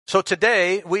So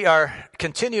today we are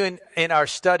continuing in our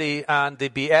study on the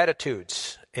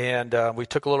Beatitudes. And we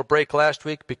took a little break last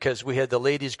week because we had the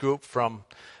ladies group from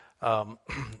the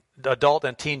Adult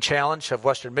and Teen Challenge of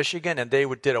Western Michigan, and they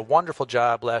did a wonderful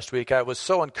job last week. I was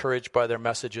so encouraged by their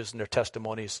messages and their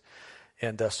testimonies,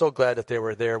 and so glad that they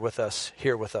were there with us,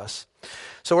 here with us.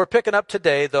 So we're picking up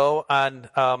today, though, on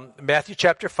Matthew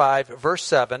chapter 5, verse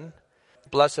 7.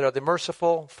 Blessed are the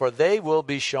merciful, for they will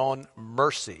be shown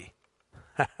mercy.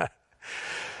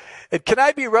 And can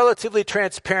I be relatively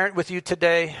transparent with you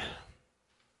today?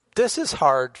 This is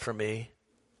hard for me.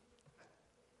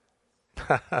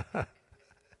 I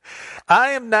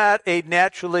am not a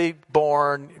naturally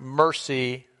born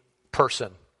mercy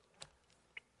person.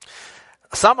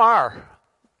 Some are.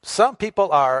 Some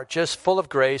people are just full of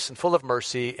grace and full of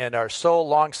mercy and are so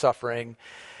long-suffering.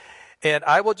 And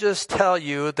I will just tell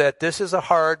you that this is a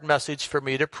hard message for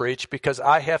me to preach because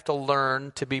I have to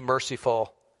learn to be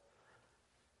merciful.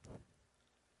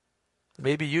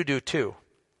 Maybe you do too.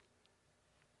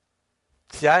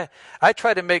 See, I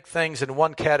try to make things in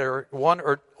one category,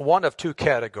 one of two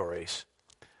categories: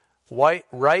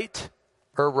 right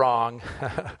or wrong,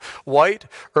 white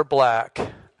or black.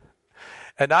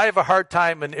 And I have a hard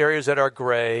time in areas that are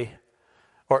gray,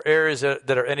 or areas that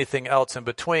are anything else in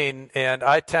between, and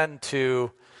I tend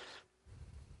to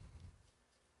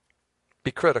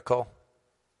be critical,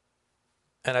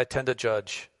 and I tend to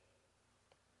judge.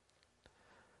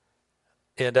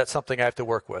 And that's something I have to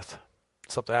work with,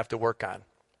 something I have to work on.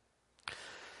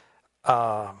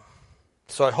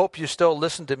 So I hope you still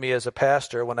listen to me as a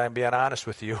pastor when I'm being honest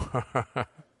with you,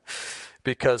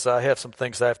 because I have some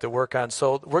things I have to work on.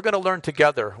 So we're going to learn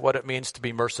together what it means to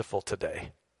be merciful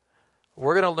today.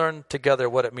 We're going to learn together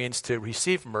what it means to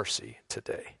receive mercy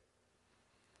today.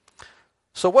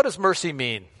 So what does mercy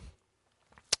mean?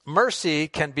 Mercy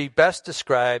can be best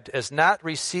described as not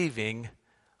receiving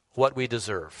what we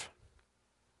deserve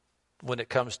when it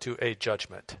comes to a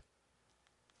judgment.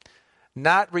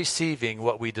 Not receiving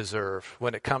what we deserve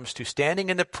when it comes to standing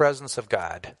in the presence of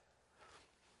God.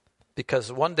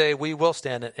 Because one day we will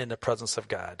stand in the presence of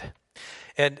God.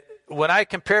 And when I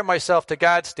compare myself to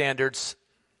God's standards,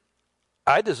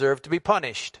 I deserve to be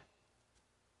punished.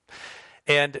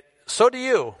 And so do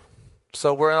you.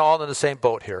 So we're all in the same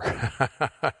boat here.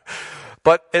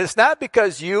 But it's not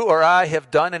because you or I have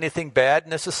done anything bad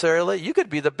necessarily. You could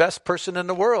be the best person in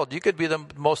the world. You could be the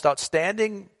most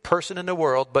outstanding person in the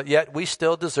world, but yet we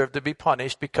still deserve to be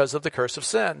punished because of the curse of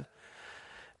sin,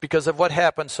 because of what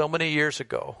happened so many years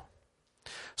ago.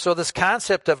 So this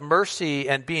concept of mercy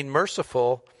and being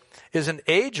merciful is an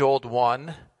age-old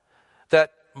one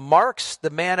that marks the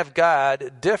man of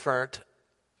God different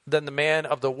than the man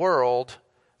of the world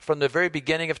from the very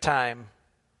beginning of time.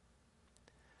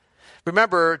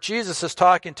 Remember, Jesus is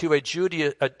talking to a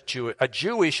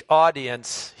Jewish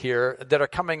audience here that are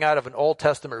coming out of an Old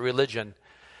Testament religion,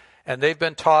 and they've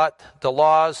been taught the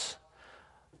laws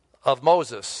of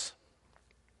Moses.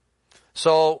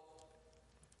 So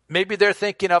maybe they're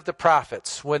thinking of the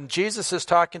prophets. When Jesus is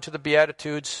talking to the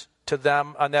Beatitudes to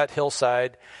them on that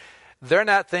hillside, they're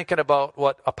not thinking about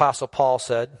what Apostle Paul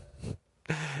said,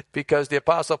 because the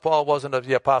Apostle Paul wasn't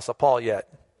the Apostle Paul yet.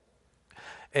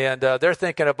 And they're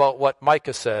thinking about what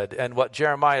Micah said, and what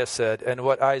Jeremiah said, and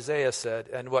what Isaiah said,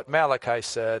 and what Malachi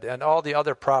said, and all the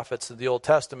other prophets in the Old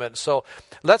Testament. So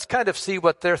let's kind of see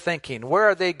what they're thinking. Where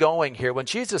are they going here? When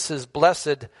Jesus says,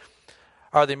 blessed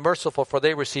are the merciful, for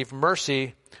they receive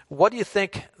mercy, what do you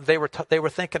think they were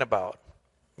thinking about?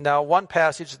 Now, one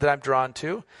passage that I'm drawn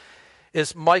to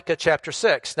is Micah chapter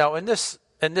 6. Now, in this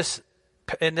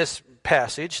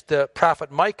passage, the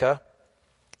prophet Micah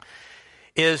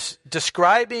is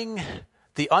describing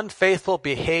the unfaithful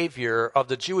behavior of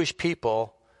the Jewish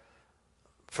people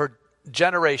for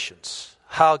generations.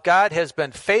 How God has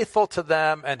been faithful to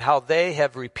them and how they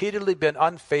have repeatedly been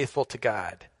unfaithful to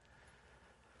God.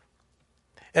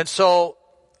 And so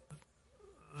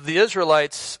the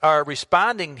Israelites are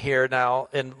responding here now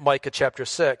in Micah chapter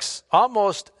 6,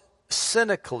 almost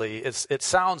cynically, it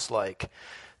sounds like,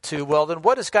 to, well, then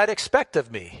what does God expect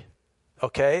of me?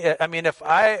 Okay, I mean,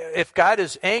 if God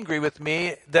is angry with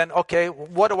me, then okay,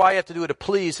 what do I have to do to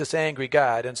please this angry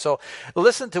God? And so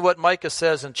listen to what Micah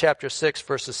says in chapter 6,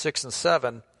 verses 6 and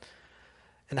 7,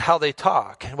 and how they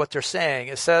talk and what they're saying.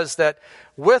 It says that,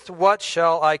 with what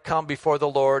shall I come before the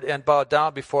Lord and bow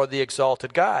down before the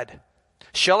exalted God?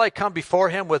 Shall I come before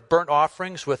him with burnt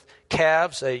offerings, with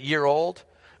calves a year old?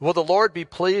 Will the Lord be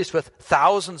pleased with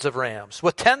thousands of rams,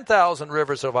 with 10,000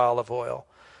 rivers of olive oil?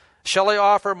 Shall I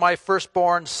offer my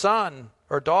firstborn son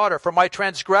or daughter for my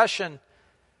transgression,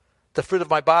 the fruit of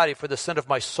my body for the sin of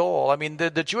my soul. I mean,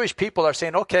 the Jewish people are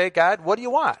saying, okay, God, what do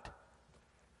you want?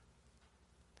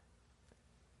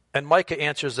 And Micah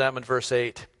answers them in verse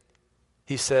 8.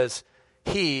 He says,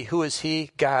 He, who is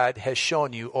He, God, has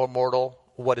shown you, O mortal,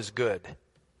 what is good.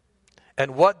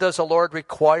 And what does the Lord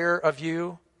require of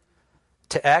you?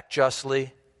 To act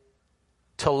justly,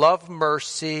 to love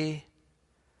mercy,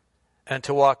 and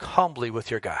to walk humbly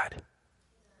with your God.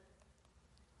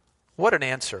 What an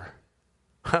answer.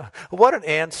 What an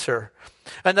answer.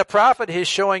 And the prophet is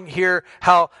showing here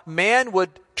how man would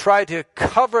try to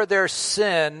cover their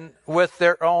sin with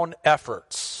their own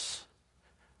efforts.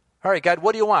 All right, God,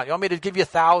 what do you want? You want me to give you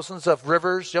thousands of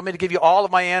rivers? You want me to give you all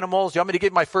of my animals? You want me to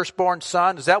give my firstborn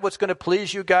son? Is that what's going to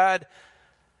please you, God?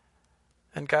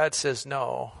 And God says,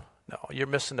 no, you're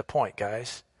missing the point,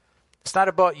 guys. It's not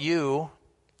about you.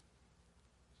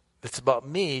 It's about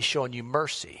me showing you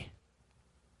mercy.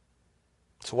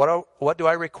 So what do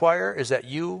I require is that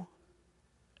you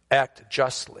act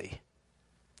justly.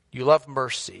 You love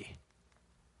mercy.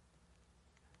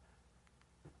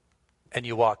 And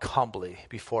you walk humbly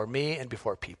before me and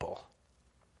before people.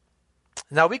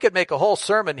 Now, we could make a whole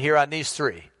sermon here on these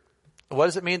three. What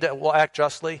does it mean that we'll act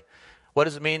justly? What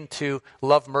does it mean to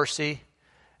love mercy?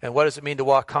 And what does it mean to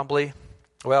walk humbly?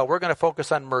 Well, we're going to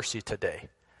focus on mercy today.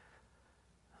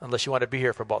 Unless you want to be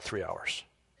here for about 3 hours.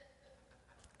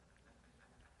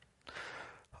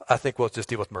 I think we'll just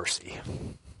deal with mercy.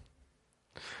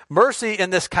 Mercy in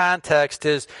this context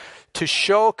is to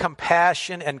show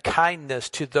compassion and kindness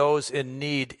to those in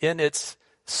need in its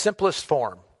simplest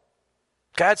form.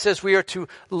 God says we are to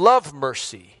love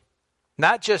mercy,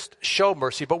 not just show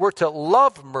mercy, but we're to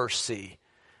love mercy.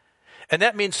 And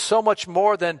that means so much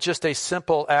more than just a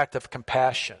simple act of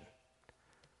compassion.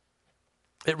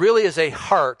 It really is a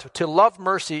heart. To love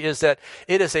mercy is that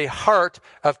it is a heart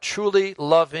of truly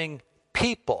loving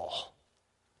people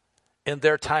in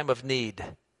their time of need.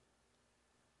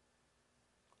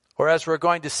 Or as we're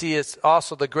going to see, it's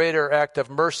also the greater act of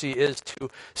mercy is to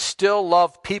still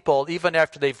love people even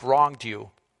after they've wronged you.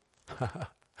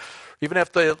 Even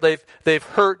if they've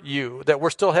hurt you, that we're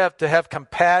still have to have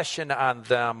compassion on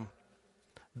them.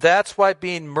 That's why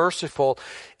being merciful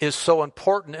is so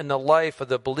important in the life of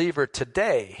the believer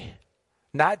today.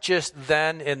 Not just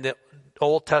then in the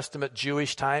Old Testament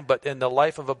Jewish time, but in the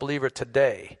life of a believer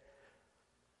today.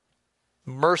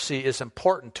 Mercy is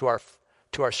important to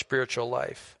our spiritual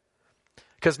life.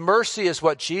 Because mercy is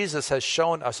what Jesus has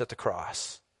shown us at the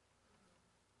cross.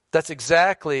 That's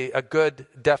exactly a good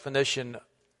definition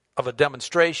of a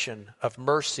demonstration of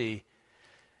mercy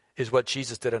is what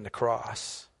Jesus did on the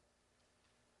cross.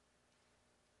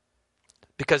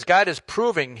 Because God is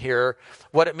proving here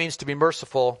what it means to be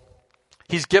merciful.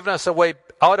 He's given us a way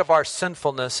out of our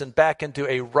sinfulness and back into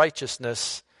a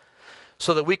righteousness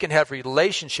so that we can have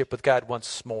relationship with God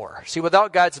once more. See,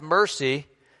 without God's mercy,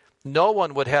 no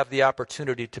one would have the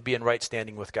opportunity to be in right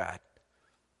standing with God.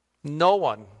 No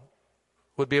one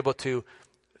would be able to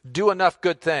do enough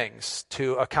good things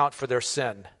to account for their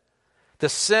sin. The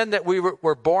sin that we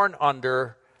were born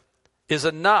under is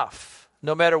enough.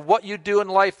 No matter what you do in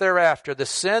life thereafter, the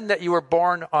sin that you were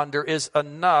born under is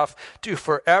enough to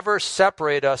forever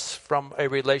separate us from a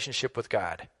relationship with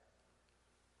God.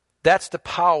 That's the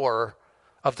power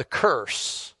of the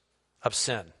curse of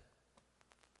sin.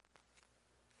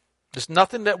 There's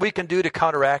nothing that we can do to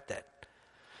counteract it.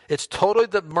 It's totally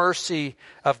the mercy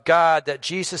of God that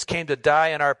Jesus came to die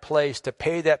in our place to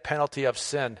pay that penalty of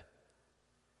sin.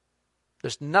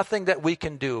 There's nothing that we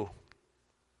can do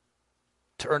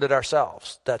to earn it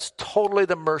ourselves. That's totally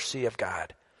the mercy of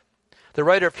God. The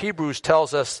writer of Hebrews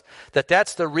tells us that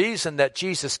that's the reason that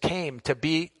Jesus came, to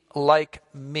be like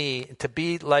me, to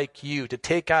be like you, to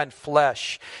take on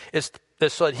flesh, is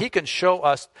so that he can show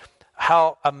us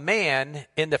how a man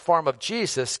in the form of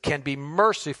Jesus can be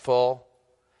merciful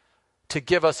to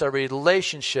give us a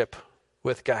relationship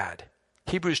with God.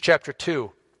 Hebrews chapter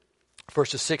 2,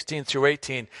 verses 16 through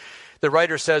 18. The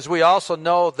writer says, we also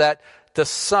know that the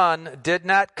Son did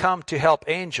not come to help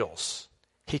angels.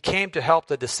 He came to help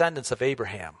the descendants of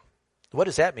Abraham. What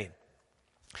does that mean?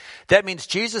 That means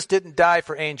Jesus didn't die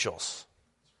for angels.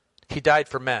 He died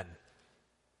for men.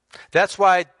 That's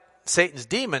why Satan's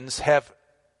demons have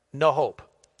no hope.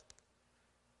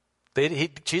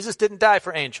 Jesus didn't die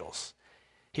for angels.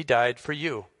 He died for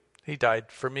you. He died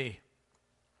for me.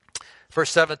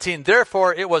 Verse 17,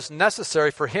 therefore it was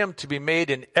necessary for him to be made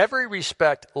in every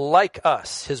respect like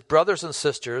us, his brothers and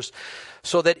sisters,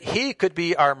 so that he could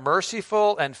be our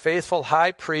merciful and faithful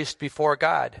high priest before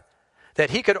God,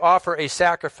 that he could offer a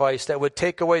sacrifice that would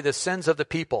take away the sins of the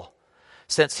people.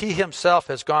 since he himself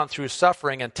has gone through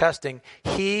suffering and testing,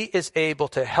 he is able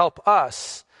to help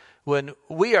us when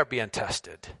we are being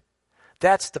tested.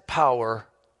 That's the power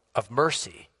of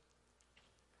mercy.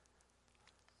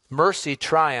 Mercy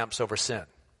triumphs over sin.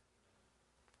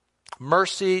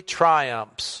 Mercy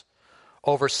triumphs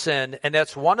over sin, and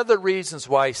that's one of the reasons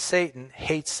why Satan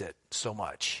hates it so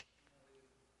much.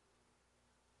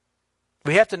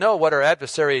 We have to know what our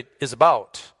adversary is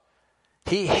about.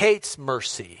 He hates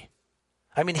mercy.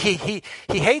 I mean, he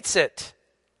hates it.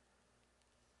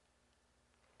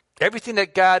 Everything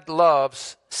that God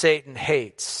loves, Satan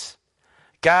hates.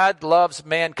 God loves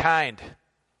mankind.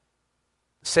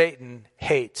 Satan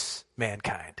hates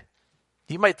mankind.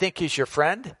 You might think he's your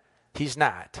friend. He's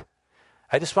not.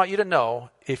 I just want you to know,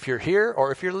 if you're here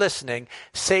or if you're listening,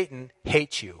 Satan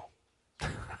hates you.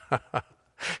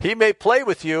 He may play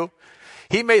with you.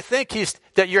 He may think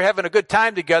that you're having a good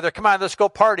time together. Come on, let's go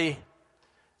party.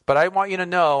 But I want you to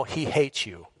know he hates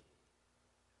you.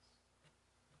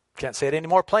 Can't say it any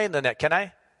more plain than that, can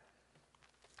I?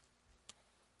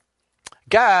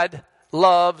 God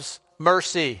loves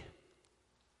mercy.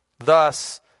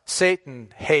 Thus, Satan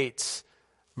hates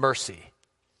mercy.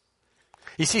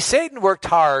 You see, Satan worked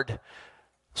hard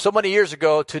so many years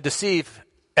ago to deceive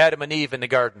Adam and Eve in the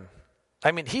garden.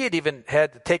 I mean, he had even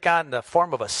had to take on the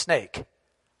form of a snake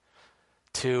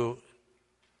to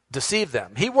deceive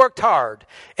them. He worked hard.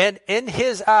 And in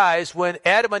his eyes, when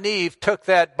Adam and Eve took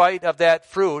that bite of that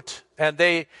fruit and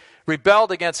they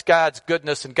rebelled against God's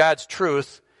goodness and God's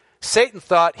truth, Satan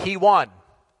thought he won.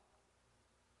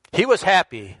 He was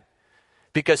happy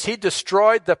because he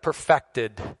destroyed the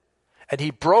perfected and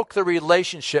he broke the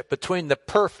relationship between the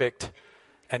perfect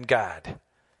and God.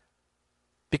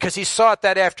 Because he saw it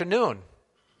that afternoon.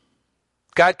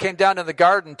 God came down in the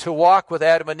garden to walk with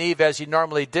Adam and Eve as he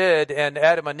normally did, and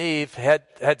Adam and Eve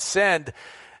had sinned.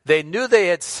 They knew they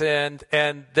had sinned,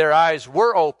 and their eyes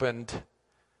were opened,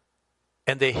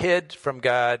 and they hid from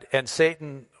God, and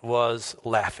Satan was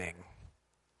laughing.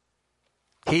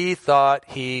 He thought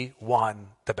he won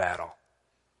the battle.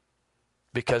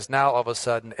 Because now all of a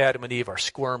sudden, Adam and Eve are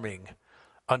squirming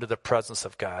under the presence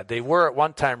of God. They were at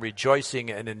one time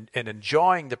rejoicing and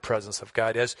enjoying the presence of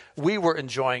God as we were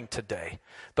enjoying today.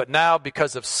 But now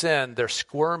because of sin, they're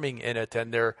squirming in it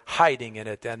and they're hiding in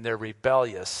it and their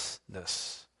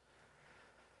rebelliousness.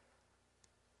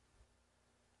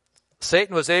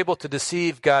 Satan was able to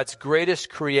deceive God's greatest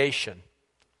creation,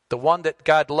 the one that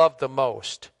God loved the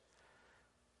most.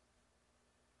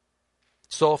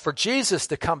 So for Jesus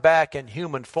to come back in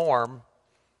human form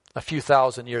a few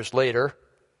thousand years later,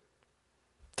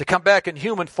 to come back in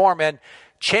human form and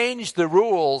change the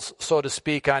rules, so to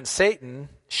speak, on Satan,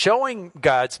 showing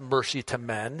God's mercy to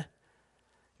men,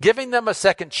 giving them a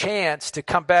second chance to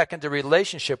come back into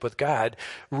relationship with God,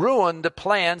 ruined the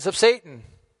plans of Satan.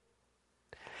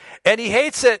 And he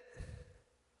hates it.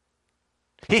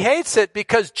 He hates it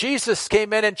because Jesus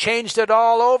came in and changed it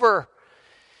all over.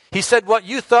 He said, what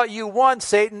you thought you won,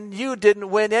 Satan, you didn't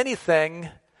win anything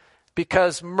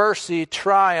because mercy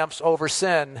triumphs over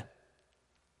sin.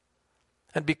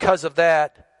 And because of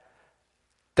that,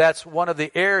 that's one of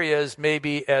the areas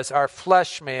maybe as our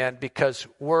flesh man, because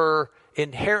we're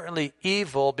inherently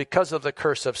evil because of the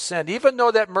curse of sin. Even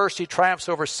though that mercy triumphs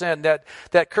over sin,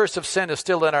 that curse of sin is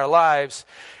still in our lives.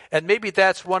 And maybe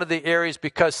that's one of the areas,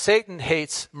 because Satan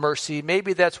hates mercy,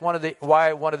 maybe that's one of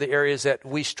the areas that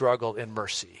we struggle in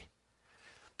mercy.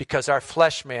 Because our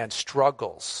flesh man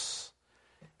struggles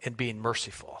in being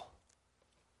merciful.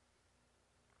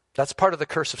 That's part of the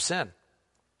curse of sin.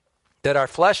 That our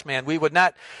flesh man, we would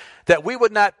not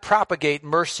propagate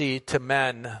mercy to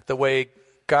men the way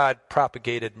God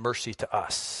propagated mercy to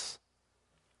us.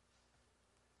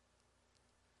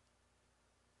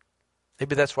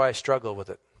 Maybe that's why I struggle with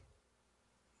it.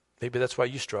 Maybe that's why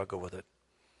you struggle with it.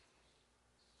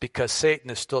 Because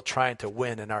Satan is still trying to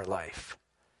win in our life.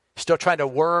 He's still trying to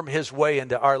worm his way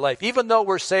into our life. Even though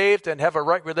we're saved and have a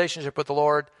right relationship with the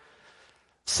Lord,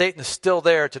 Satan is still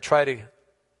there to try to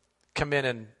come in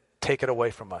and take it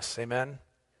away from us. Amen?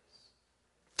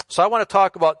 So I want to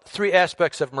talk about 3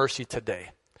 aspects of mercy today.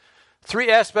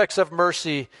 3 aspects of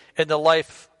mercy in the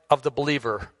life of the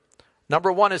believer.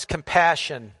 Number 1 is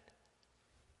compassion.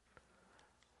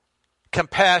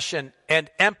 Compassion and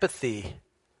empathy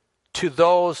to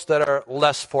those that are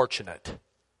less fortunate.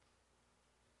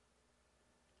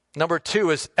 Number 2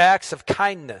 is acts of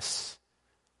kindness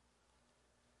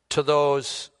to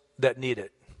those that need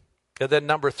it. And then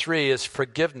number 3 is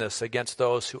forgiveness against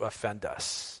those who offend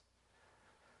us.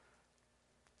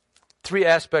 3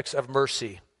 aspects of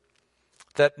mercy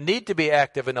that need to be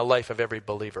active in the life of every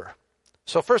believer.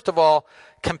 So first of all,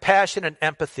 compassion and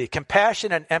empathy.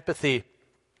 Compassion and empathy,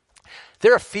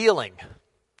 they're a feeling.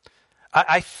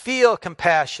 I feel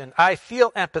compassion. I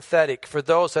feel empathetic for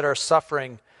those that are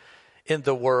suffering in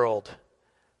the world.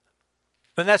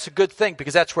 And that's a good thing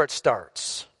because that's where it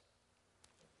starts.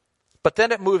 But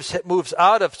then it moves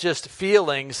out of just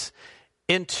feelings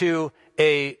into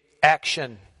a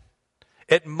action.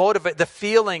 The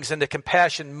feelings and the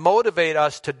compassion motivate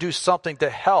us to do something to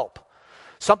help,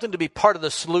 something to be part of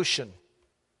the solution.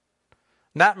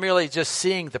 Not merely just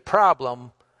seeing the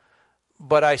problem,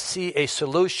 but I see a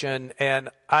solution and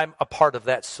I'm a part of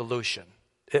that solution.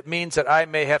 It means that I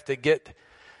may have to get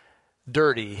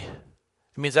dirty.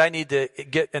 It means I need to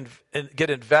get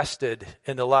invested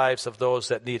in the lives of those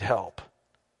that need help.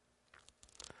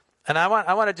 And I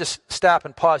want to just stop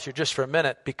and pause here just for a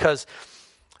minute, because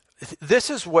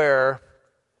this is where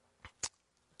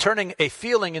turning a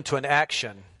feeling into an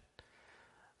action,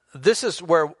 this is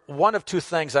where one of two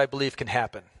things I believe can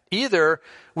happen. Either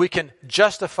we can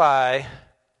justify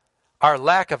our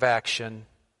lack of action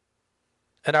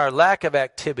and our lack of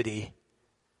activity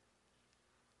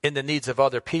in the needs of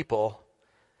other people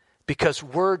because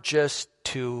we're just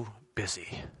too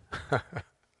busy.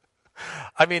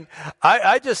 I mean,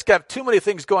 I just got too many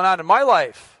things going on in my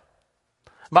life.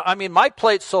 My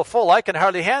plate's so full, I can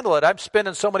hardly handle it. I'm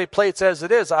spinning so many plates as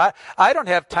it is. I don't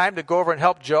have time to go over and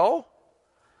help Joe.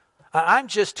 I'm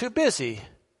just too busy.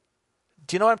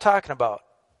 Do you know what I'm talking about?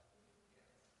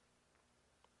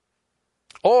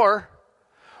 Or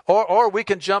we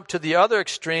can jump to the other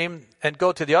extreme and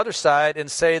go to the other side and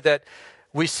say that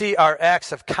we see our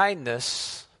acts of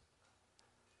kindness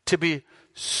to be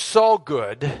so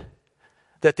good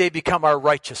that they become our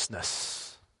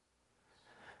righteousness.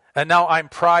 And now I'm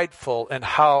prideful in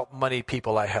how many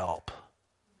people I help.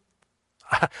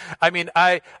 I mean,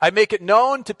 I make it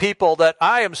known to people that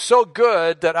I am so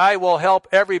good that I will help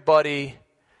everybody.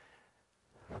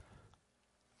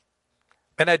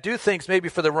 And I do things maybe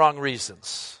for the wrong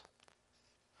reasons.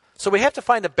 So we have to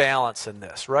find a balance in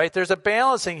this, right? There's a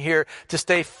balancing here to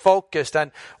stay focused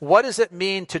on what does it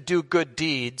mean to do good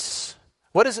deeds?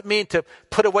 What does it mean to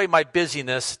put away my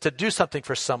busyness, to do something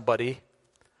for somebody?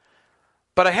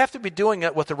 But I have to be doing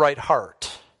it with the right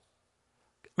heart.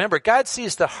 Remember, God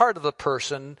sees the heart of the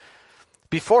person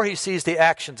before he sees the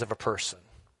actions of a person.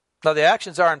 Now, the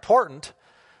actions are important,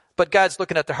 but God's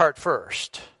looking at the heart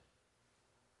first.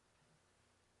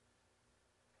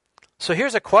 So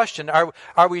here's a question.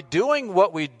 Are we doing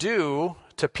what we do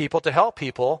to people, to help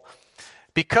people,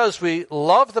 because we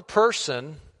love the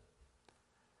person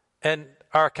and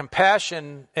our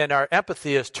compassion and our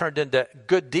empathy is turned into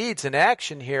good deeds and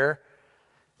action here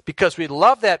because we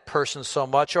love that person so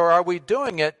much, or are we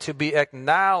doing it to be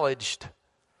acknowledged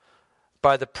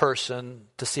by the person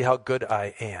to see how good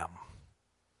I am?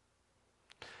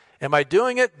 Am I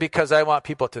doing it because I want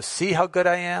people to see how good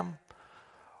I am?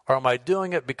 Or am I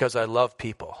doing it because I love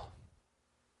people?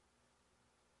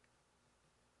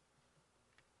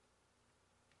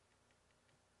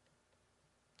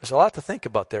 There's a lot to think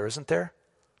about there, isn't there?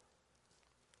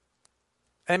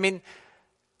 I mean,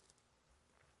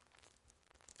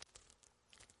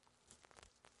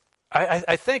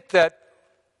 I think that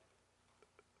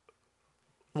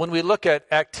when we look at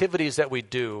activities that we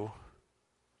do,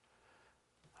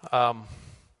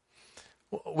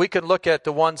 we can look at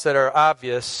the ones that are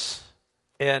obvious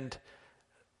and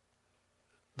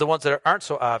the ones that aren't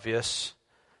so obvious.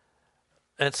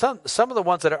 And some of the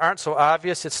ones that aren't so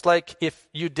obvious, it's like if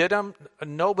you did them,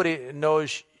 nobody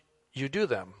knows you do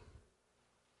them.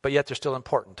 But yet they're still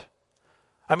important.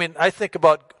 I mean, I think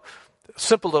about a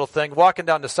simple little thing, walking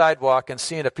down the sidewalk and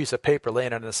seeing a piece of paper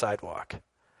laying on the sidewalk.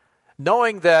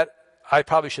 Knowing that I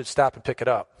probably should stop and pick it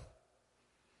up.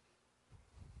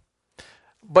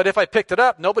 But if I picked it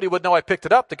up, nobody would know I picked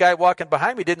it up. The guy walking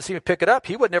behind me didn't see me pick it up.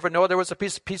 He would never know there was a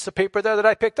piece of paper there that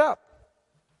I picked up.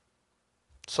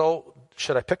 So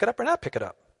should I pick it up or not pick it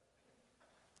up?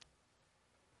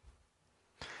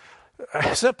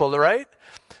 Simple, right?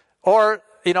 Or,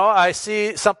 I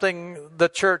see something, the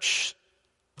church,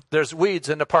 there's weeds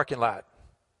in the parking lot.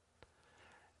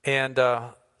 And,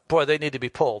 boy, they need to be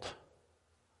pulled.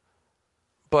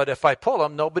 But if I pull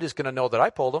them, nobody's going to know that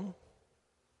I pulled them.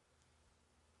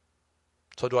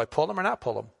 So do I pull them or not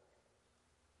pull them?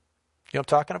 You know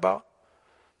what I'm talking about?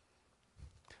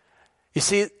 You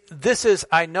see,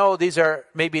 I know these are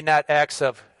maybe not acts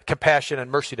of compassion and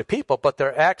mercy to people, but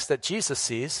they're acts that Jesus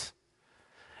sees.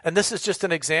 And this is just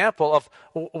an example of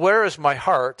where is my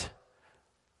heart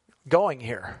going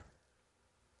here?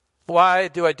 Why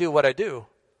do I do what I do?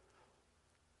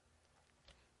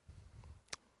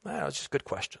 Well, it's just good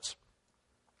questions.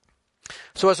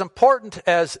 So as important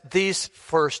as these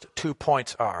first 2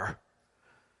 points are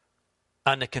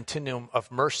on the continuum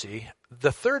of mercy,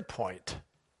 the third point,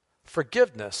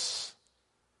 forgiveness,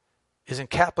 is in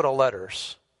capital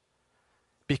letters,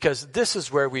 because this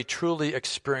is where we truly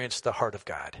experience the heart of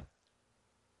God.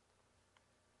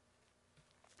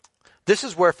 This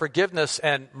is where forgiveness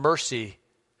and mercy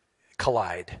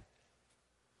collide.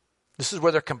 This is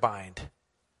where they're combined.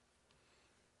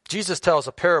 Jesus tells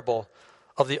a parable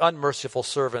of the unmerciful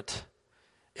servant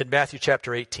in Matthew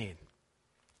chapter 18.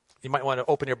 You might want to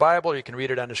open your Bible, or you can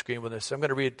read it on the screen with us. I'm going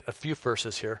to read a few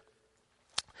verses here.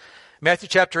 Matthew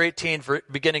chapter 18,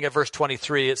 beginning at verse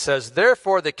 23, it says,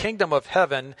 "Therefore the kingdom of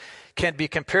heaven can be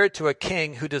compared to a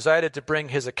king who decided to bring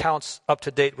his accounts up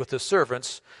to date with his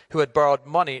servants who had borrowed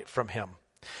money from him.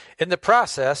 In the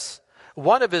process,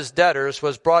 one of his debtors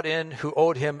was brought in who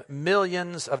owed him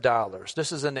millions of dollars."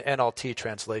 This is in the NLT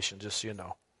translation, just so you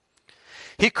know.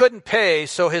 "He couldn't pay,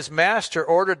 so his master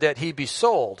ordered that he be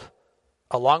sold,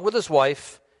 along with his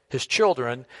wife, his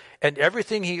children, and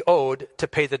everything he owed to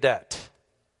pay the debt."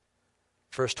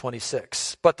 Verse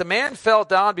 26, "But the man fell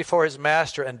down before his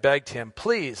master and begged him,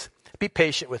 'Please be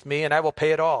patient with me, and I will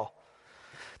pay it all.'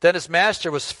 Then his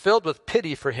master was filled with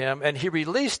pity for him, and he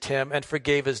released him and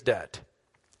forgave his debt.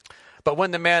 But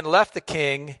when the man left the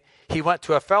king, he went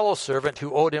to a fellow servant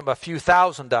who owed him a few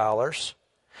 $1,000s.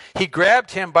 He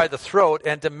grabbed him by the throat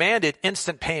and demanded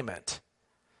instant payment.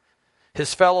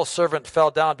 His fellow servant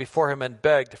fell down before him and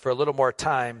begged for a little more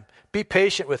time. 'Be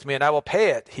patient with me, and I will pay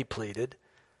it,' he pleaded."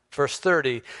 Verse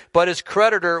 30, "But his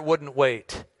creditor wouldn't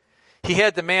wait. He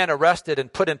had the man arrested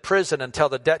and put in prison until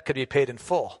the debt could be paid in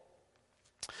full.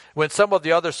 When some of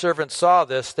the other servants saw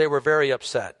this, they were very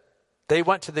upset. They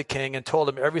went to the king and told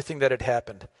him everything that had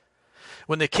happened.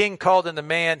 When the king called in the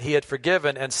man he had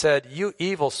forgiven and said, 'You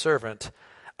evil servant,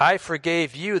 I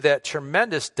forgave you that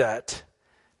tremendous debt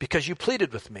because you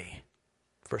pleaded with me.'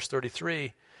 Verse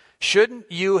 33,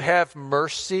 'Shouldn't you have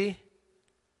mercy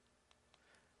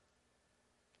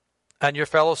on your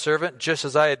fellow servant, just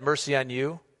as I had mercy on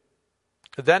you?'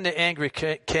 Then the angry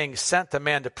king sent the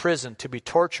man to prison to be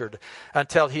tortured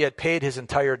until he had paid his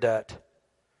entire debt.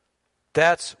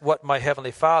 That's what my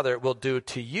heavenly Father will do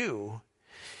to you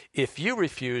if you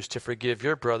refuse to forgive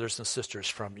your brothers and sisters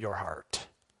from your heart."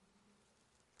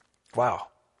 Wow.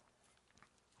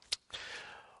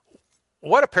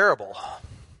 What a parable.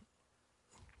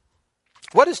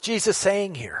 What is Jesus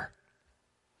saying here?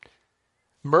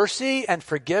 Mercy and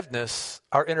forgiveness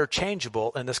are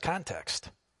interchangeable in this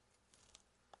context.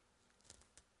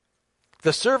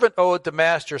 The servant owed the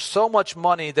master so much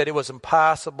money that it was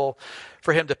impossible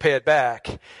for him to pay it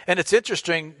back. And it's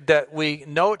interesting that we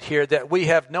note here that we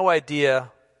have no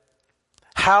idea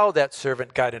how that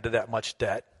servant got into that much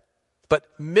debt, but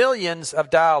millions of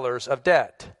dollars of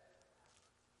debt.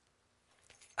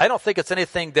 I don't think it's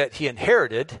anything that he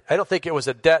inherited. I don't think it was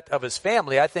a debt of his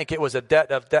family. I think it was a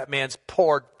debt of that man's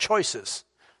poor choices.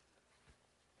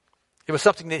 It was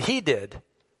something that he did.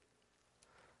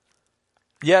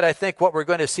 Yet I think what we're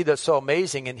going to see that's so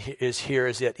amazing is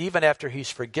that even after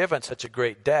he's forgiven such a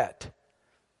great debt,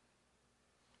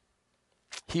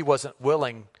 he wasn't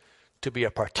willing to be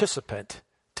a participant,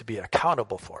 to be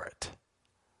accountable for it.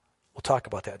 We'll talk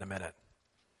about that in a minute.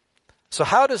 So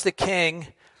how does the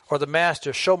king or the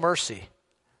master show mercy?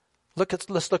 Let's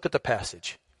look at the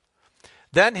passage.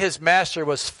 Then his master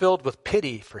was filled with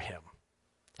pity for him.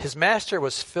 His master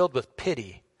was filled with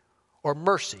pity or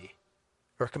mercy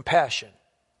or compassion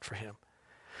for him.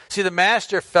 See, the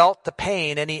master felt the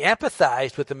pain and he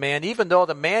empathized with the man, even though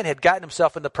the man had gotten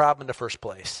himself in the problem in the first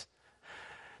place.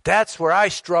 That's where I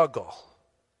struggle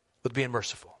with being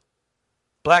merciful.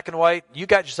 Black and white, you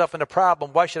got yourself in a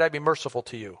problem. Why should I be merciful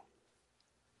to you?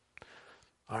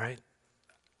 All right.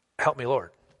 Help me,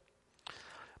 Lord.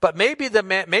 But maybe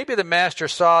the master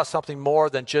saw something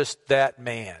more than just that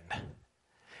man.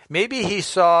 Maybe he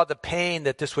saw the pain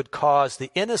that this would cause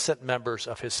the innocent members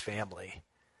of his family.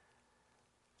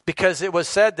 Because it was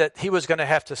said that he was going to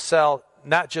have to sell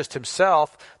not just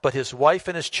himself, but his wife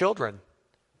and his children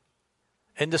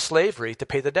into slavery to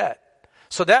pay the debt.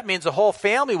 So that means the whole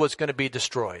family was going to be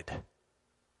destroyed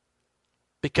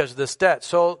because of this debt.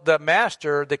 So the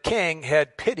master, the king,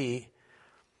 had pity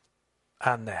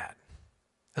on that.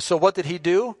 And so what did he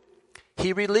do?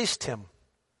 He released him.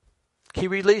 He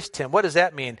released him. What does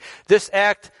that mean? This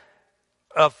act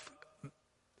of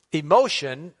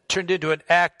emotion turned into an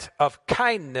act of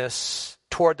kindness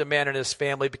toward the man and his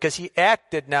family, because he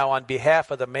acted now on behalf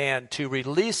of the man to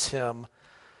release him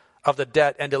of the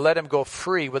debt and to let him go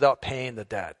free without paying the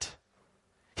debt.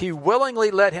 He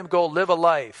willingly let him go live a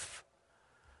life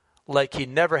like he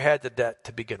never had the debt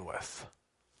to begin with.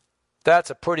 That's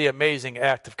a pretty amazing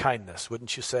act of kindness,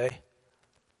 wouldn't you say?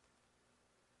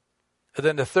 And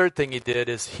then the third thing he did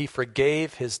is he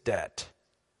forgave his debt.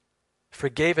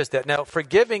 Forgave his debt. Now,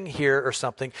 forgiving here or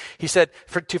something, he said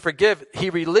to forgive, he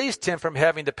released him from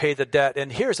having to pay the debt.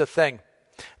 And here's the thing.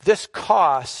 This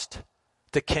cost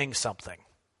the king something.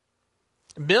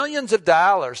 Millions of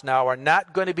dollars now are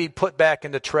not going to be put back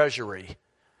in the treasury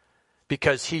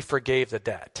because he forgave the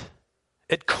debt.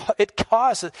 It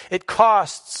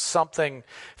costs something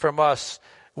from us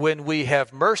when we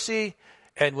have mercy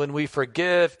and when we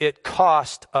forgive. It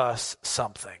costs us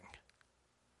something.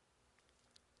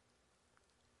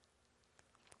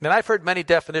 And I've heard many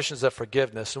definitions of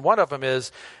forgiveness, and one of them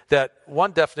is that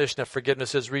one definition of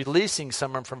forgiveness is releasing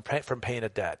someone from paying a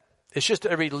debt. It's just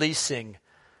a releasing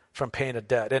from paying a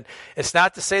debt. And it's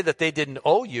not to say that they didn't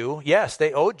owe you. Yes,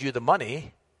 they owed you the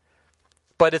money,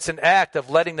 but it's an act of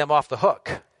letting them off the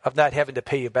hook, of not having to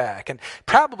pay you back. And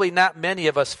probably not many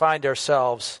of us find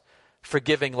ourselves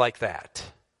forgiving like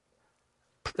that.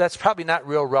 That's probably not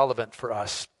real relevant for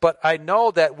us. But I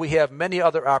know that we have many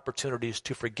other opportunities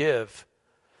to forgive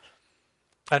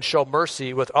and show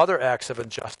mercy with other acts of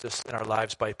injustice in our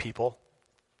lives by people.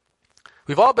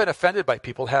 We've all been offended by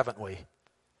people, haven't we?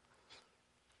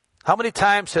 How many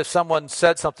times has someone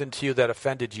said something to you that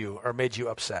offended you or made you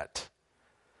upset?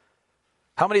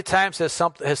 How many times has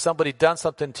somebody done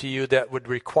something to you that would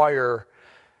require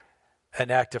an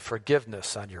act of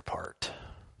forgiveness on your part?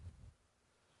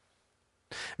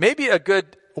 Maybe a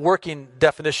good working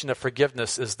definition of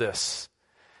forgiveness is this: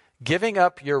 giving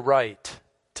up your right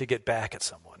to get back at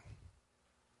someone.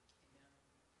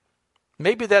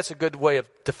 Maybe that's a good way of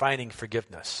defining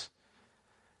forgiveness,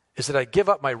 is that I give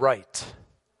up my right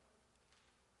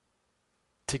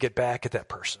to get back at that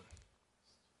person.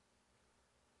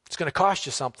 It's going to cost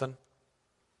you something.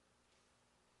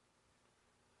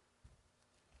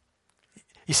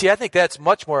 You see, I think that's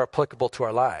much more applicable to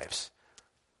our lives.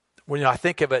 When I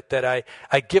think of it, that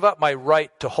I give up my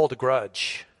right to hold a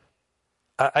grudge.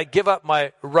 I give up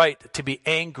my right to be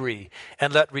angry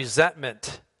and let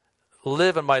resentment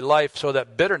live in my life so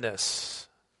that bitterness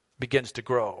begins to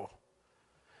grow.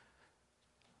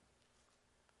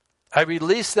 I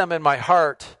release them in my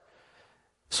heart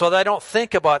so that I don't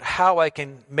think about how I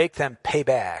can make them pay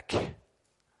back.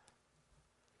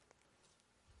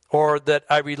 Or that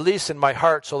I release in my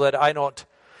heart so that I don't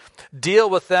deal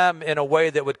with them in a way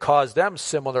that would cause them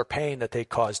similar pain that they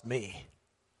caused me.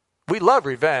 We love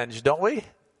revenge, don't we?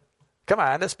 Come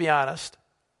on, let's be honest.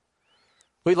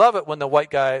 We love it when the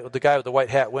guy with the white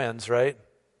hat wins, right?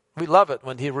 We love it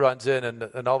when he runs in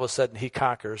and all of a sudden he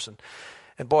conquers.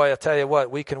 And boy, I'll tell you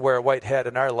what, we can wear a white hat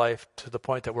in our life to the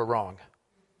point that we're wrong.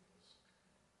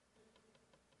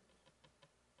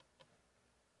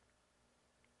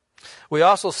 We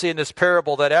also see in this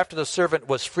parable that after the servant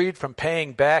was freed from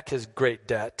paying back his great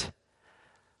debt,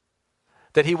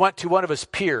 that he went to one of his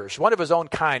peers, one of his own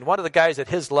kind, one of the guys at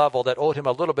his level that owed him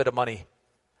a little bit of money.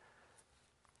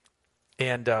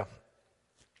 And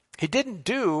he didn't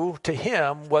do to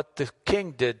him what the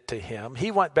king did to him.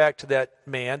 He went back to that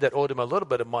man that owed him a little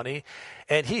bit of money,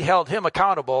 and he held him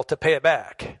accountable to pay it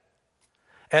back.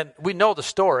 And we know the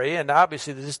story, and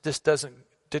obviously this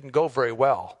didn't go very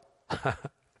well.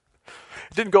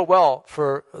 It didn't go well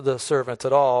for the servant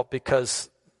at all, because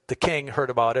the king heard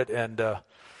about it, and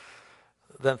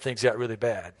then things got really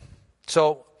bad.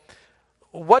 So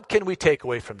what can we take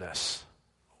away from this?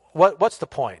 What's the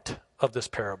point of this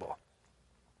parable?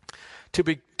 To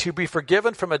be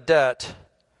forgiven from a debt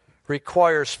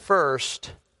requires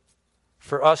first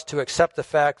for us to accept the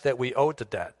fact that we owed the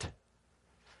debt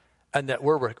and that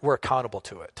we're accountable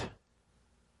to it.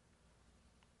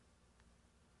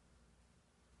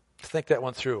 Think that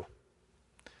one through.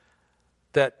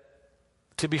 That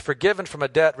to be forgiven from a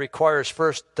debt requires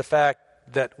first the fact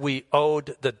that we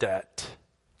owed the debt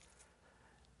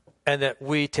and that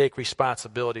we take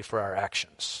responsibility for our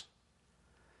actions.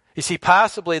 You see,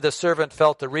 possibly the servant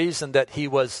felt the reason that he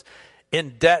was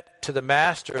in debt to the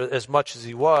master as much as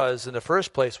he was in the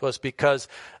first place was because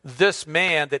this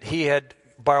man that he had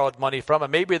borrowed money from,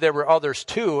 and maybe there were others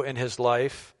too in his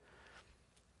life,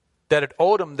 that had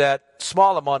owed him that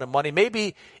small amount of money.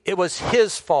 Maybe it was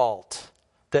his fault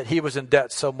that he was in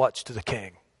debt so much to the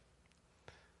king.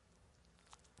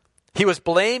 He was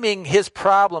blaming his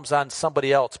problems on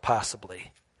somebody else,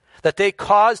 possibly, that they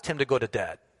caused him to go into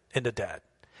debt.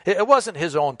 It wasn't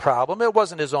his own problem. It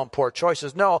wasn't his own poor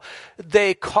choices. No,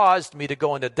 they caused me to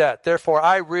go into debt. Therefore,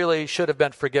 I really should have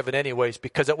been forgiven anyways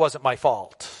because it wasn't my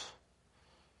fault.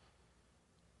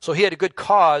 So he had a good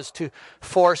cause to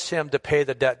force him to pay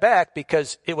the debt back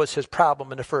because it was his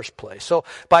problem in the first place. So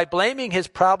by blaming his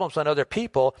problems on other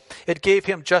people, it gave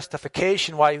him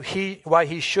justification why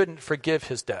he shouldn't forgive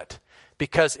his debt,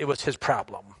 because it was his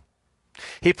problem.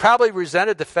 He probably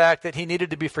resented the fact that he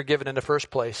needed to be forgiven in the first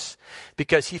place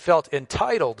because he felt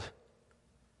entitled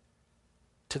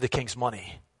to the king's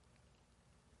money.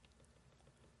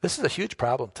 This is a huge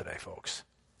problem today, folks.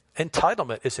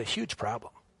 Entitlement is a huge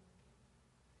problem.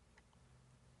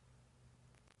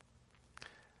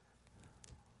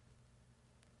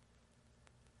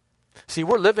 See,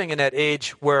 we're living in that age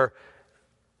where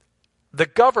the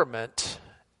government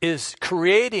is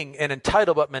creating an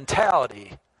entitlement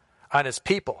mentality on its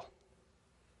people.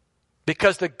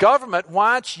 Because the government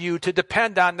wants you to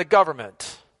depend on the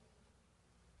government.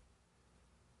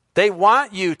 They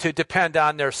want you to depend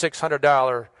on their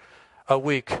 $600 a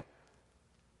week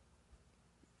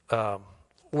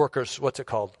workers, what's it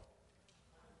called?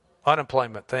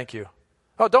 Unemployment, thank you.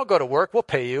 Oh, don't go to work, we'll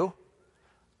pay you.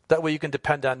 That way you can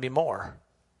depend on me more.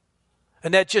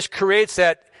 And that just creates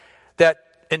that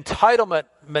entitlement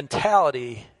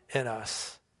mentality in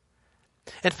us.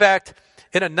 In fact,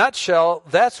 in a nutshell,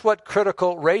 that's what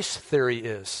critical race theory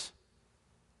is.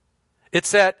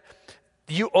 It's that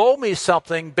you owe me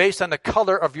something based on the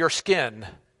color of your skin.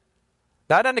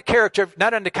 Not on the character,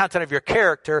 not on the content of your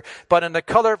character, but on the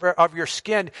color of your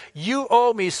skin. You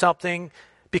owe me something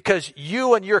because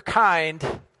you and your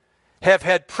kind have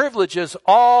had privileges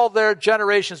all their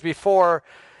generations before,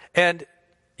 and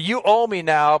you owe me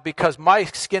now because my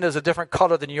skin is a different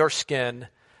color than your skin,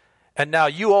 and now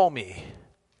you owe me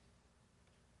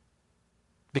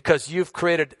because you've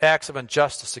created acts of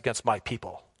injustice against my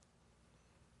people.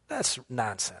 That's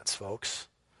nonsense, folks.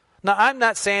 Now, I'm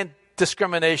not saying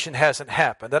discrimination hasn't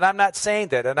happened, and I'm not saying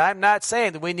that, and I'm not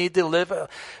saying that we need to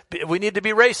be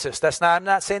racist. I'm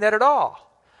not saying that at all.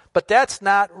 But that's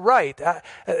not right.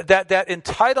 That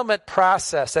entitlement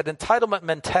process, that entitlement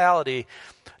mentality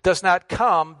does not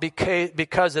come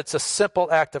because it's a simple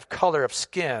act of color of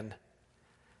skin.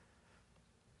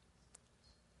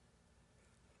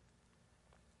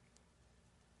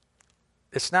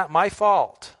 It's not my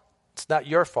fault. It's not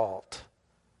your fault.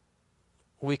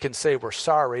 We can say we're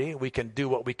sorry. We can do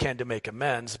what we can to make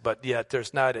amends, but yet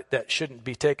that shouldn't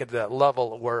be taken to that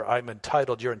level where I'm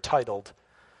entitled, you're entitled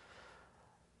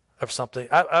of something.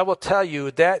 I will tell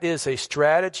you, that is a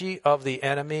strategy of the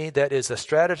enemy. That is a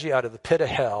strategy out of the pit of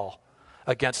hell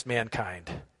against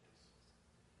mankind.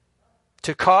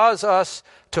 To cause us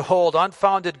to hold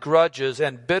unfounded grudges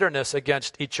and bitterness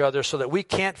against each other so that we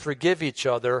can't forgive each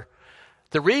other.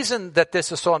 The reason that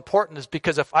this is so important is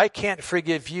because if I can't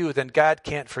forgive you, then God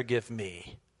can't forgive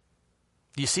me.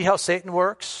 Do you see how Satan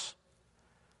works?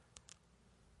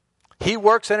 He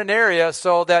works in an area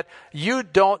so that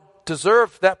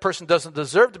that person doesn't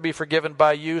deserve to be forgiven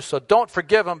by you, so don't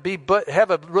forgive them.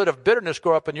 Have a root of bitterness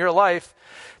grow up in your life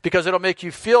because it'll make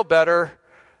you feel better,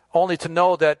 only to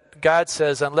know that God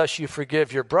says, unless you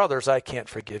forgive your brothers, I can't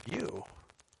forgive you.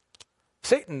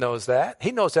 Satan knows that.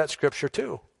 He knows that scripture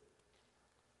too.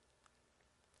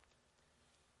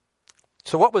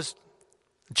 So what was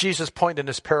Jesus' point in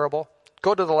this parable?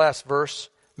 Go to the last verse,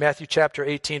 Matthew chapter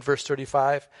 18, verse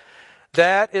 35.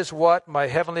 That is what my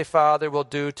heavenly Father will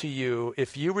do to you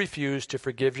if you refuse to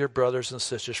forgive your brothers and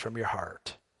sisters from your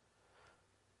heart.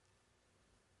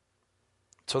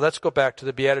 So let's go back to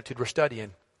the beatitude we're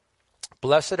studying.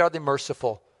 Blessed are the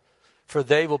merciful, for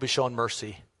they will be shown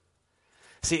mercy.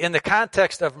 See, in the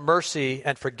context of mercy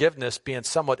and forgiveness being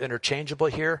somewhat interchangeable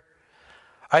here,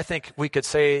 I think we could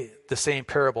say the same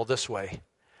parable this way.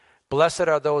 Blessed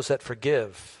are those that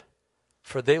forgive,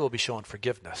 for they will be shown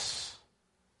forgiveness.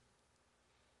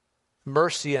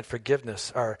 Mercy and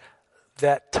forgiveness are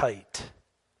that tight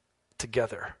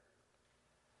together.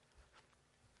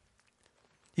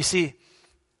 You see,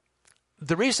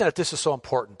 the reason that this is so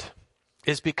important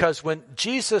is because when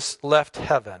Jesus left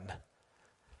heaven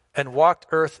and walked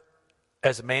earth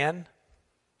as a man,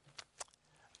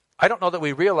 I don't know that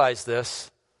we realize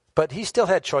this, but he still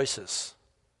had choices.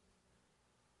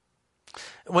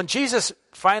 When Jesus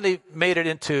finally made it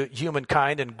into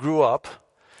humankind and grew up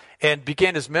and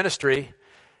began his ministry,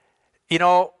 he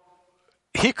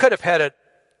could have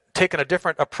taken a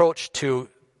different approach to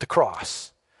the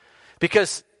cross.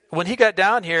 Because when he got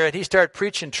down here and he started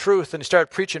preaching truth and he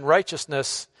started preaching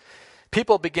righteousness,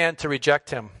 people began to reject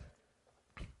him.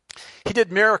 He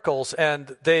did miracles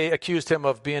and they accused him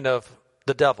of being of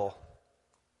the devil.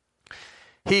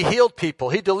 He healed people,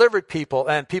 he delivered people,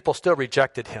 and people still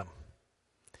rejected him.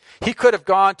 He could have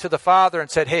gone to the Father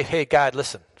and said, hey, God,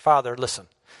 listen, Father, listen.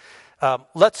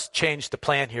 let's change the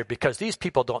plan here because these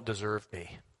people don't deserve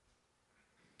me.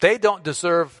 They don't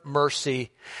deserve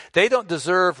mercy. They don't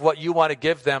deserve what you want to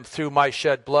give them through my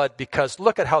shed blood because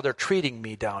look at how they're treating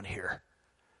me down here.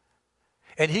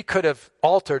 And he could have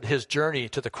altered his journey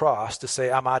to the cross to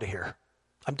say, I'm out of here.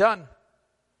 I'm done.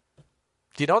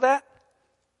 Do you know that?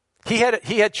 He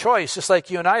had choice, just like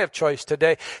you and I have choice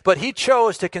today. But he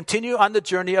chose to continue on the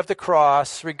journey of the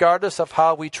cross, regardless of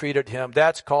how we treated him.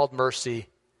 That's called mercy.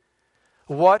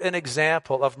 What an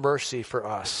example of mercy for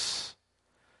us.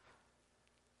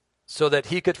 So that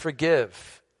he could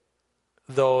forgive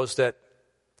those that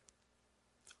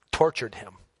tortured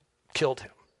him, killed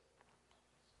him.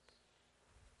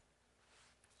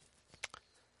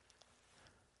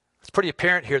 It's pretty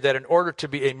apparent here that in order to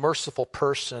be a merciful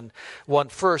person, one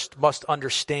first must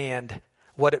understand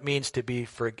what it means to be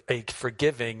a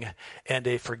forgiving and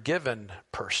a forgiven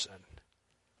person.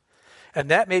 And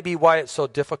that may be why it's so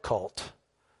difficult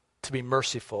to be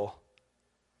merciful,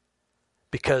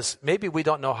 because maybe we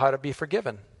don't know how to be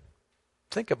forgiven.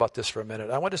 Think about this for a minute.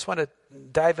 I just want to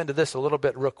dive into this a little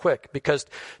bit real quick, because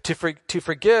to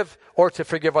forgive or to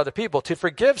forgive other people, to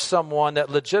forgive someone that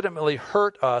legitimately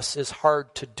hurt us is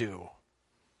hard to do.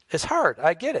 It's hard.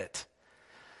 I get it.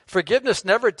 Forgiveness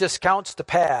never discounts the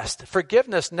past.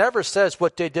 Forgiveness never says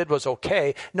what they did was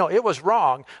okay. No, it was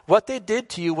wrong. What they did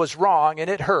to you was wrong and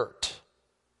it hurt.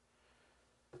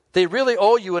 They really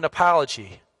owe you an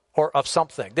apology or of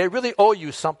something. They really owe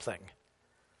you something.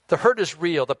 The hurt is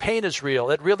real. The pain is real.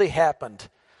 It really happened.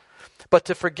 But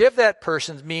to forgive that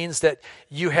person means that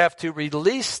you have to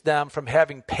release them from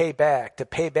having to pay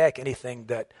back anything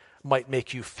that might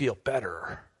make you feel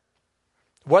better,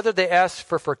 whether they ask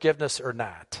for forgiveness or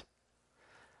not.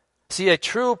 See, a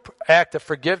true act of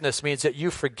forgiveness means that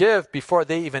you forgive before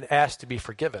they even ask to be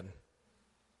forgiven.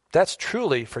 That's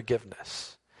truly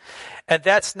forgiveness. And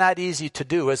that's not easy to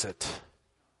do, is it?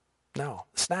 No,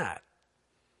 it's not.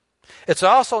 It's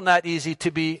also not easy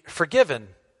to be forgiven.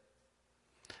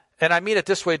 And I mean it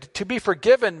this way. To be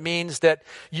forgiven means that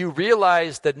you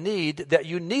realize the need that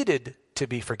you needed to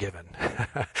be forgiven.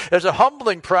 There's a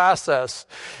humbling process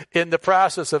in the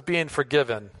process of being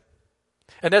forgiven.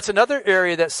 And that's another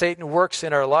area that Satan works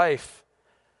in our life,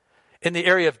 in the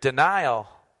area of denial,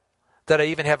 that I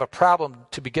even have a problem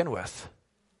to begin with.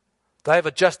 That I have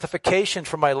a justification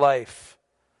for my life.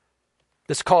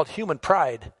 It's called human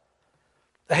pride.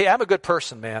 Hey, I'm a good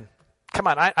person, man. Come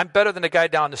on, I'm better than the guy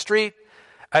down the street.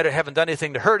 I haven't done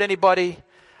anything to hurt anybody.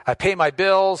 I pay my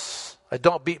bills. I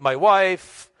don't beat my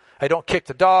wife. I don't kick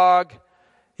the dog.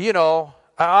 You know,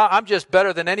 I'm just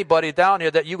better than anybody down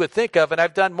here that you would think of. And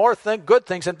I've done more good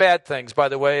things and bad things, by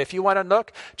the way. If you want to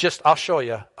look, I'll show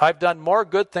you. I've done more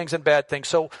good things and bad things.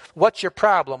 So what's your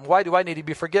problem? Why do I need to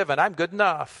be forgiven? I'm good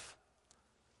enough.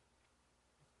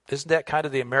 Isn't that kind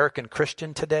of the American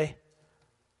Christian today?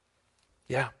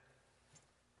 Yeah.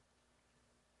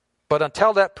 But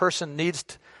until that person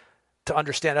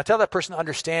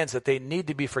understands that they need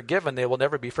to be forgiven, they will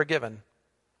never be forgiven.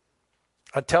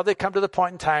 Until they come to the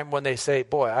point in time when they say,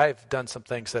 boy, I've done some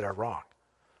things that are wrong.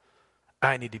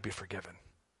 I need to be forgiven.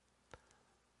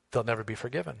 They'll never be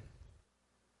forgiven.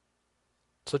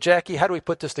 So Jackie, how do we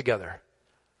put this together?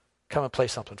 Come and play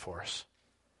something for us.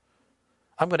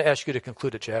 I'm going to ask you to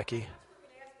conclude it, Jackie.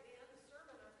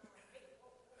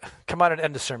 Come on and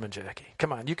end the sermon, Jackie.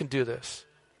 Come on, you can do this.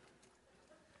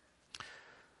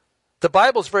 The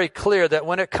Bible's very clear that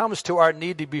when it comes to our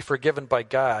need to be forgiven by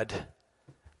God,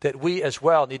 that we as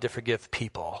well need to forgive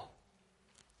people.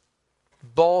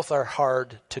 Both are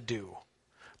hard to do,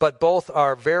 but both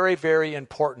are very, very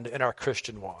important in our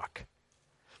Christian walk.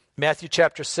 Matthew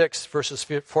chapter 6, verses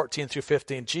 14 through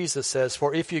 15, Jesus says,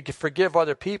 "For if you forgive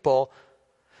other people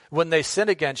when they sin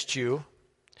against you,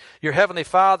 your heavenly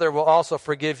Father will also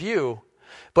forgive you.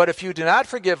 But if you do not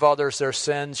forgive others their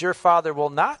sins, your Father will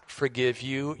not forgive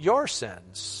you your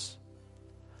sins."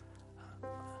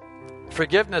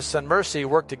 Forgiveness and mercy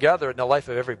work together in the life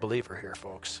of every believer here,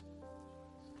 folks.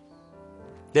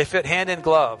 They fit hand in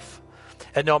glove.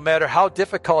 And no matter how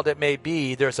difficult it may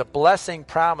be, there's a blessing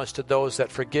promised to those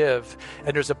that forgive,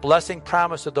 and there's a blessing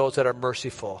promised to those that are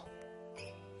merciful.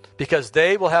 Because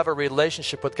they will have a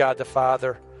relationship with God the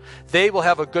Father. They will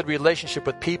have a good relationship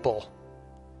with people.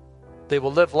 They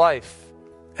will live life,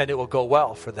 and it will go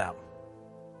well for them.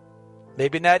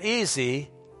 Maybe not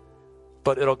easy,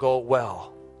 but it'll go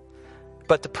well.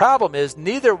 But the problem is,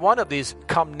 neither one of these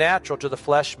come natural to the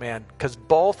flesh man, because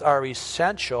both are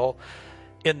essential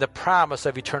in the promise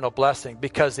of eternal blessing,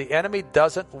 because the enemy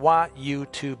doesn't want you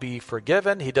to be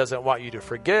forgiven. He doesn't want you to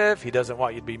forgive. He doesn't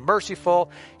want you to be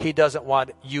merciful. He doesn't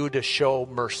want you to show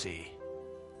mercy.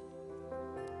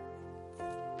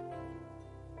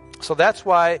 So that's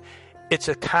why it's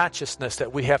a consciousness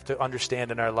that we have to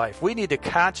understand in our life. We need to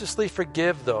consciously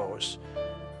forgive those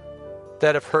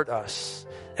that have hurt us.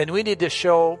 And we need to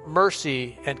show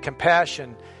mercy and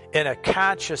compassion in a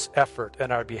conscious effort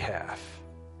in our behalf.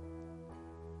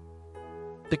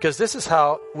 Because this is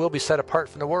how we'll be set apart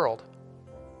from the world.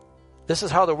 This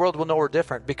is how the world will know we're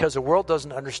different. Because the world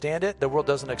doesn't understand it, the world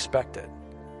doesn't expect it.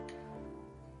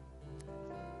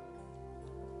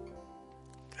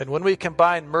 And when we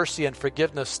combine mercy and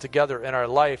forgiveness together in our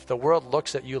life, the world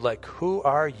looks at you like, who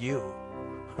are you?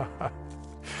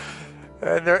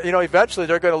 And eventually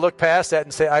they're going to look past that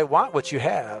and say, I want what you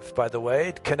have, by the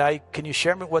way. Can you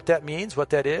share me what that means, what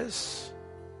that is?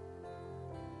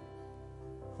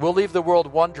 We'll leave the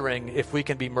world wondering if we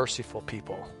can be merciful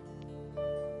people.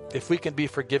 If we can be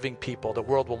forgiving people, the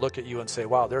world will look at you and say,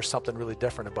 wow, there's something really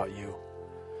different about you.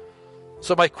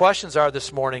 So my questions are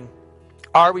this morning,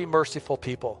 are we merciful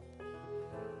people?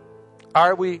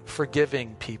 Are we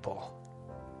forgiving people?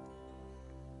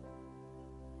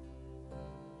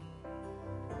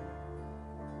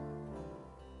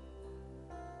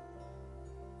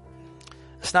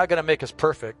 It's not going to make us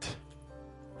perfect.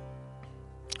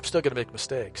 I'm still going to make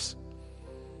mistakes.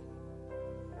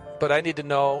 But I need to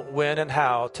know when and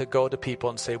how to go to people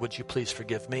and say, would you please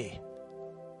forgive me?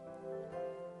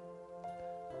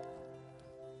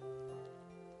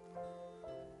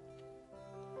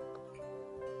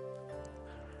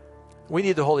 We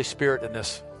need the Holy Spirit in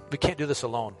this. We can't do this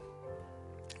alone.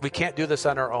 We can't do this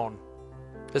on our own.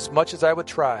 As much as I would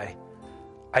try,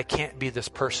 I can't be this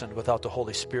person without the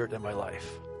Holy Spirit in my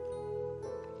life.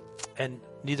 And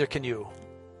neither can you.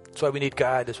 That's why we need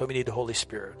God. That's why we need the Holy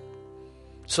Spirit.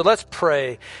 So let's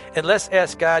pray and let's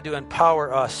ask God to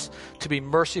empower us to be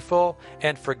merciful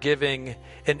and forgiving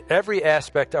in every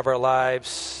aspect of our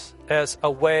lives as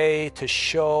a way to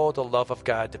show the love of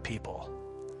God to people,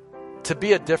 to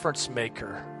be a difference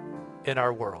maker in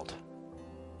our world,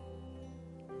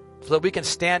 so that we can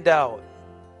stand out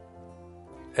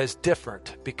as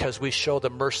different because we show the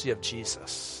mercy of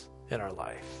Jesus in our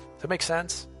life. Does that make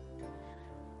sense?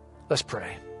 Let's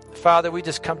pray. Father, we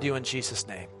just come to you in Jesus'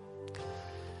 name.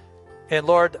 And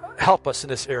Lord, help us in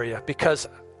this area because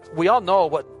we all know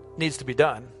what needs to be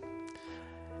done.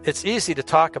 It's easy to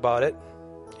talk about it,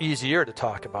 easier to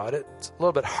talk about it. It's a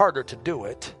little bit harder to do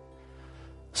it.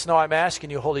 So now I'm asking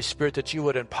you, Holy Spirit, that you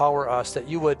would empower us, that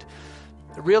you would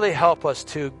really help us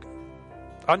to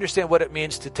understand what it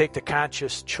means to take the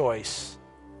conscious choice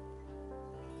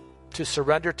to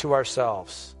surrender to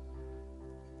ourselves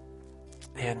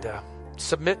and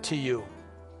submit to you.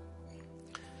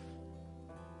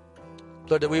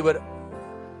 Lord, that we would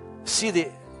see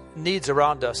the needs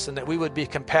around us and that we would be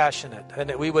compassionate and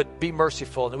that we would be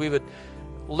merciful and that we would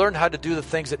learn how to do the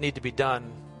things that need to be done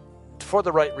for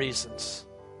the right reasons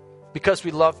because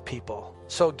we love people.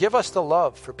 So give us the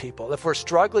love for people. If we're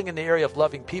struggling in the area of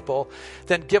loving people,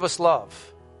 then give us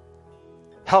love.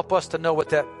 Help us to know what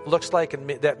that looks like and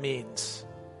that means.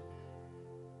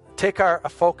 Take our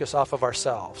focus off of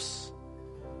ourselves,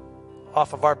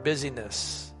 off of our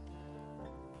busyness,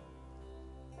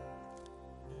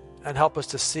 and help us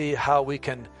to see how we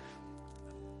can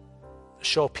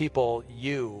show people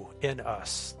you in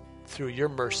us through your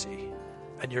mercy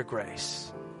and your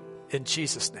grace. In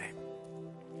Jesus' name,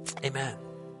 amen.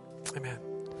 Amen.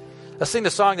 Let's sing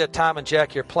the song that Tom and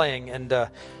Jackie are playing and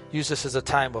use this as a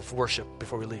time of worship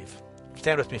before we leave.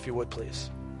 Stand with me if you would,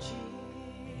 please.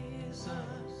 Jesus,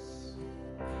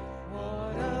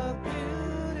 what a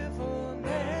beautiful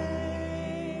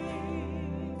name.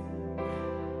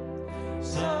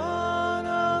 Son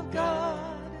of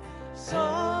God,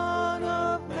 Son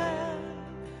of Man,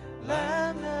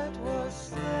 Lamb that was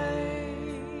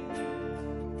slain.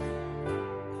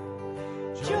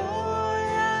 Joy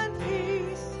and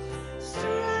peace,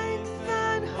 strength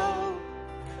and hope,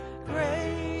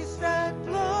 grace that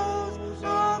blows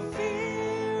all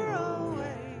fear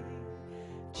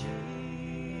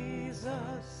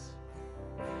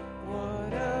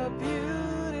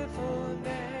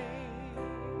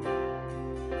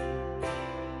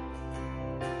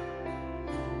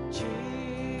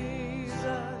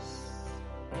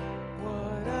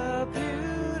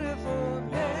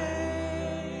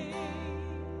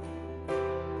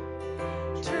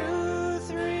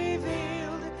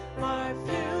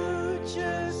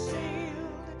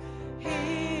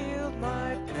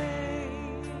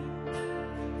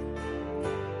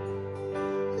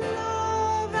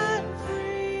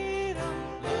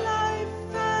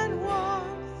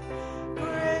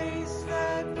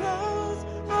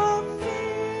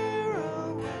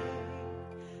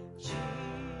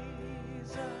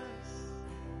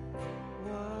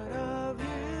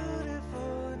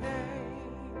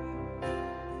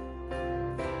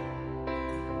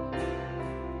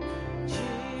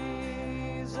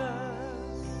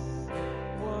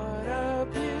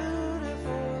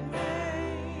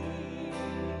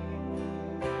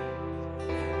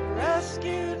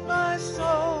my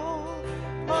soul,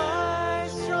 my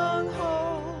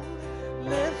stronghold,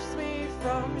 lifts me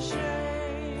from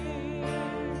shame.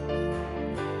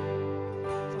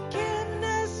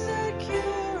 Forgiveness,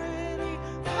 security,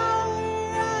 power,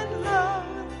 and love,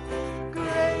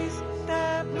 grace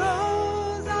that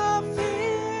blows all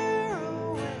fear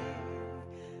away.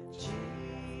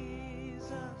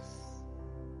 Jesus,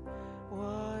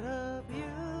 what a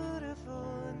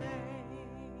beautiful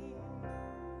name.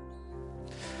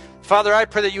 Father, I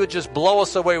pray that you would just blow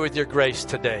us away with your grace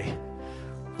today.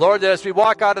 Lord, that as we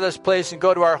walk out of this place and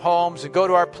go to our homes and go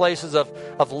to our places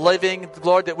of living,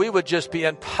 Lord, that we would just be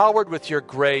empowered with your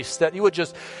grace, that you would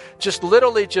just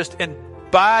literally just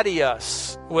embody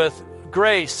us with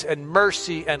grace and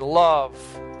mercy and love.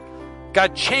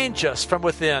 God, change us from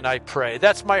within, I pray.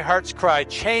 That's my heart's cry.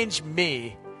 Change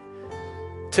me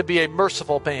to be a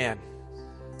merciful man,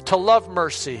 to love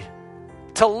mercy,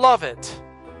 to love it,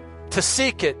 to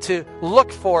seek it, to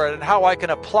look for it, and how I can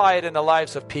apply it in the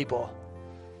lives of people.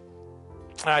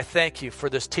 And I thank you for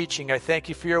this teaching. I thank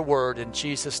you for your word in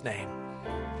Jesus' name.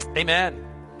 Amen.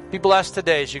 Be blessed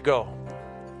today as you go.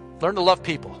 Learn to love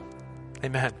people.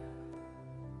 Amen.